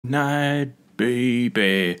Night,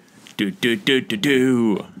 baby. Do do do do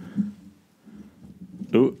do.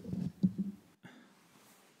 Oh.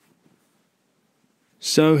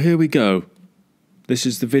 So here we go. This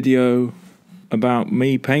is the video about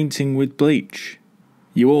me painting with bleach.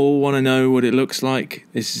 You all want to know what it looks like.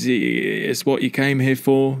 This is what you came here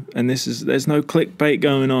for, and there's no clickbait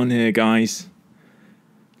going on here, guys.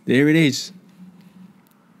 There it is.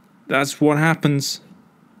 That's what happens.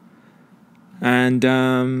 And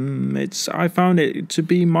I found it to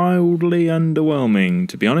be mildly underwhelming,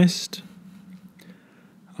 to be honest.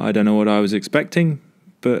 I don't know what I was expecting,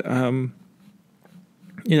 but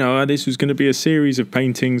this was going to be a series of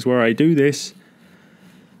paintings where I do this,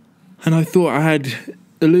 and I thought I had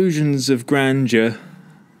delusions of grandeur,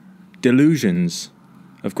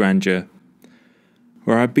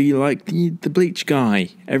 where I'd be like the Bleach guy.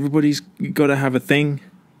 Everybody's got to have a thing.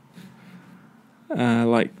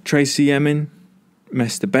 Like Tracy Emin,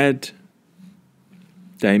 Mr. Bed,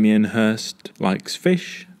 Damien Hirst likes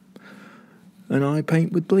fish, and I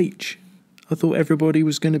paint with bleach. I thought everybody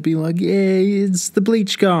was going to be like, yeah, it's the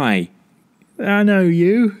Bleach guy. I know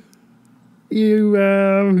you.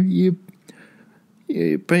 You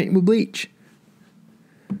paint with bleach.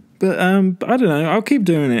 But I don't know. I'll keep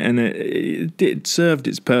doing it, and it served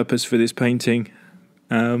its purpose for this painting,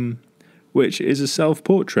 which is a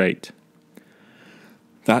self-portrait.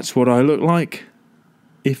 That's what I look like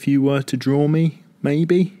if you were to draw me,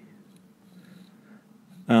 maybe.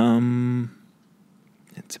 It's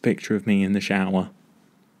a picture of me in the shower.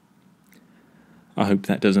 I hope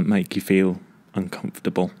that doesn't make you feel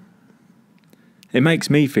uncomfortable. It makes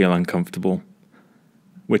me feel uncomfortable,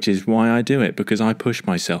 which is why I do it, because I push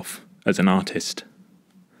myself as an artist.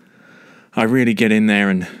 I really get in there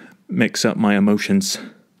and mix up my emotions,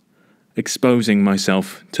 exposing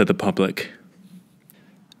myself to the public.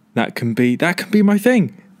 That can be my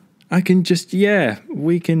thing. I can just, we'll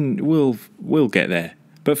get there.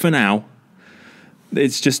 But for now,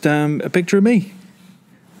 it's just a picture of me.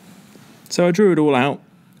 So I drew it all out,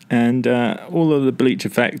 and all of the bleach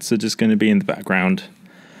effects are just going to be in the background.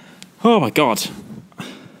 Oh my god.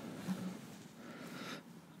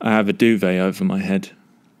 I have a duvet over my head.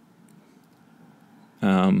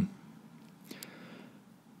 The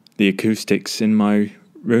acoustics in my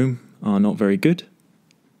room are not very good.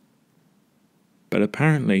 But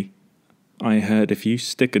apparently, I heard if you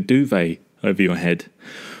stick a duvet over your head,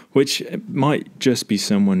 which might just be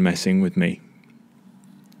someone messing with me.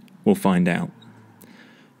 We'll find out.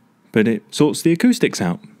 But it sorts the acoustics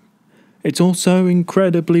out. It's also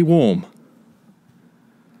incredibly warm.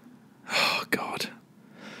 Oh, God.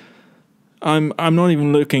 I'm not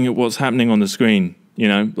even looking at what's happening on the screen.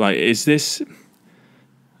 Is this...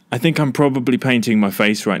 I think I'm probably painting my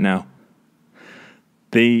face right now.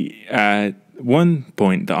 The one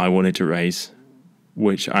point that I wanted to raise,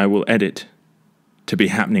 which I will edit to be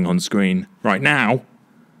happening on screen right now,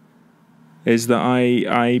 is that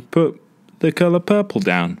I put the colour purple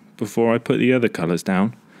down before I put the other colours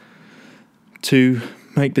down to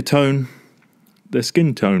make the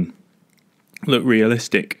skin tone, look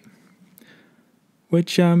realistic,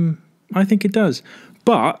 which I think it does.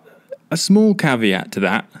 But a small caveat to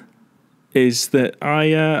that is that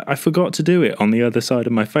I forgot to do it on the other side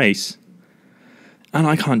of my face. And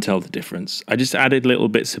I can't tell the difference. I just added little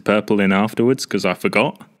bits of purple in afterwards because I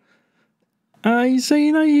forgot. So,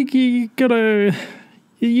 you gotta...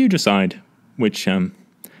 You decide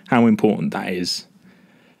how important that is.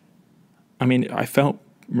 I mean, I felt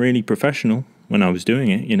really professional when I was doing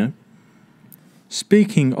it,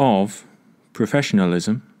 Speaking of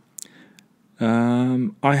professionalism,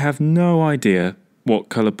 I have no idea what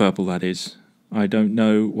colour purple that is. I don't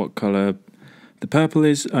know what colour the purple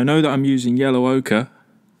is. I know that I'm using yellow ochre,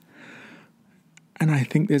 and I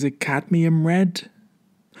think there's a cadmium red,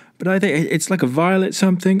 but I think it's like a violet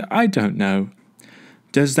something. I don't know.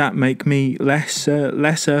 Does that make me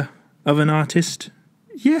lesser of an artist?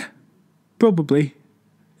 Yeah, probably.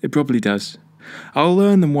 It probably does. I'll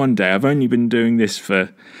learn them one day. I've only been doing this for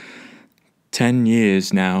 10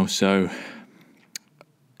 years now, so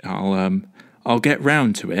I'll get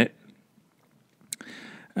round to it.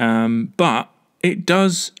 But it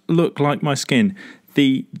does look like my skin.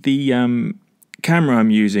 The camera I'm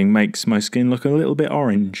using makes my skin look a little bit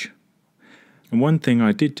orange. And one thing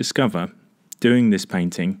I did discover doing this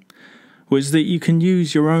painting was that you can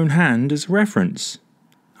use your own hand as reference.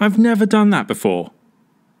 I've never done that before.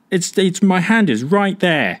 It's my hand is right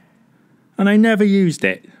there, and I never used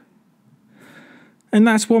it. And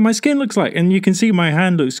that's what my skin looks like. And you can see my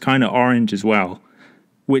hand looks kind of orange as well,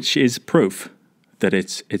 which is proof that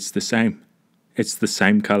it's the same. It's the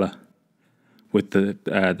same colour. with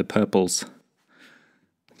the purples.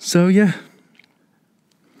 So yeah,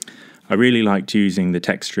 I really liked using the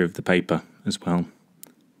texture of the paper as well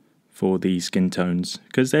for the skin tones,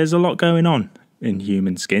 because there's a lot going on in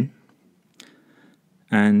human skin,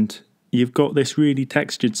 and you've got this really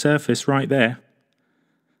textured surface right there.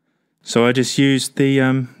 So I just used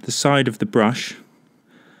the side of the brush,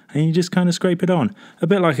 and you just kind of scrape it on, a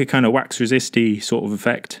bit like a kind of wax resisty sort of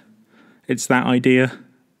effect. It's that idea.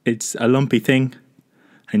 It's a lumpy thing,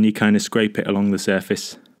 and you kind of scrape it along the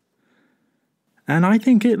surface. And I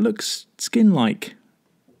think it looks skin-like,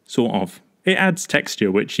 sort of. It adds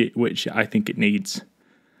texture, which I think it needs.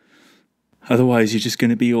 Otherwise, you're just going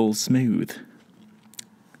to be all smooth.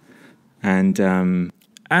 And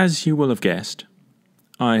as you will have guessed,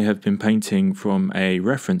 I have been painting from a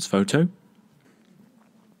reference photo.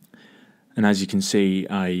 And as you can see,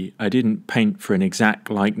 I didn't paint for an exact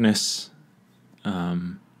likeness.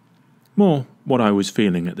 More what I was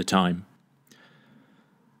feeling at the time.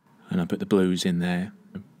 And I put the blues in there.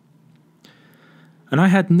 And I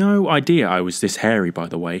had no idea I was this hairy, by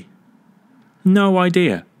the way. No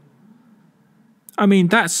idea. I mean,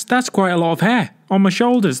 that's quite a lot of hair on my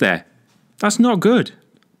shoulders there. That's not good.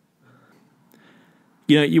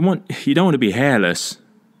 You know, you don't want to be hairless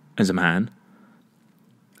as a man.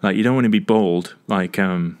 Like, you don't want to be bald like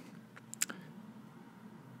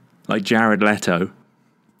Jared Leto.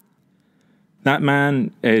 That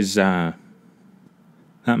man's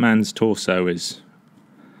torso is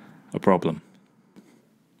a problem.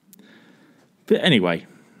 But anyway,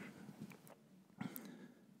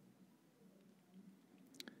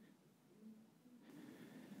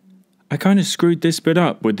 I kind of screwed this bit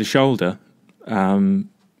up with the shoulder. I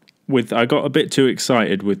got a bit too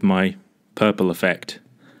excited with my purple effect,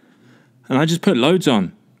 and I just put loads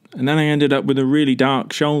on, and then I ended up with a really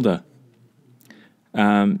dark shoulder.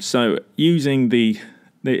 So using the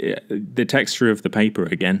texture of the paper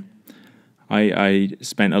again, I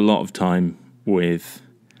spent a lot of time with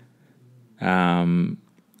a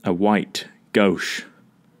white gouache,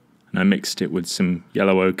 and I mixed it with some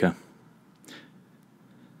yellow ochre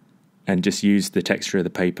and just used the texture of the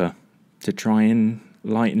paper to try and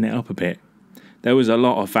lighten it up a bit. There was a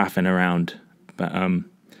lot of faffing around, but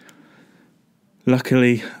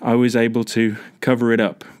luckily I was able to cover it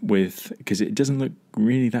up with, because it doesn't look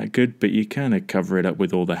really that good, but you kind of cover it up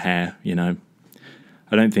with all the hair, you know.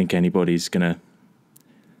 I don't think anybody's gonna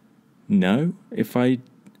know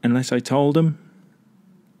unless I told them.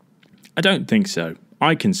 I don't think so.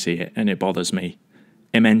 I can see it, and it bothers me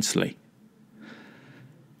immensely.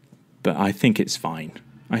 But I think it's fine.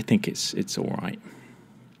 I think it's all right.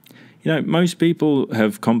 You know, most people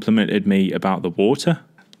have complimented me about the water,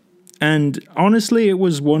 and honestly, it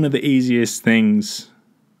was one of the easiest things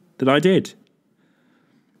that I did.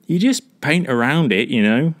 You just paint around it, you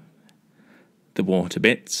know. The water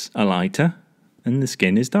bits are lighter, and the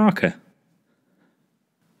skin is darker.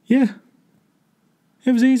 Yeah,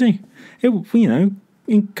 it was easy.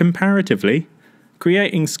 Comparatively,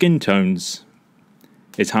 creating skin tones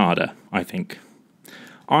is harder, I think.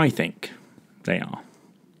 I think they are.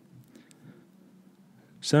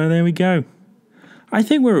 So there we go. I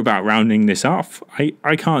think we're about rounding this off.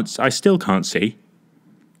 I still can't see.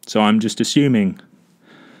 So I'm just assuming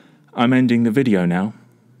I'm ending the video now.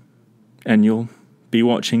 And you'll be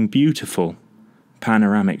watching beautiful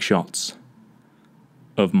panoramic shots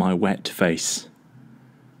of my wet face.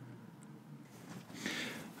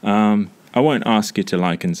 I won't ask you to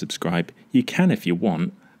like and subscribe. You can if you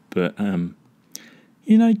want, but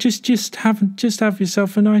just have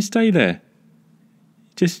yourself a nice day there.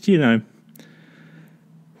 Just,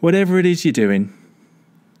 whatever it is you're doing,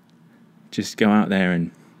 just go out there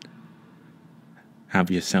and have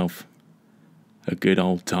yourself a good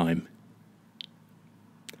old time.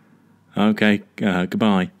 Okay,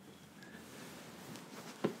 goodbye.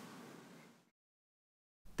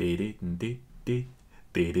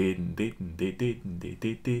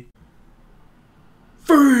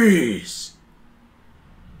 Freeze!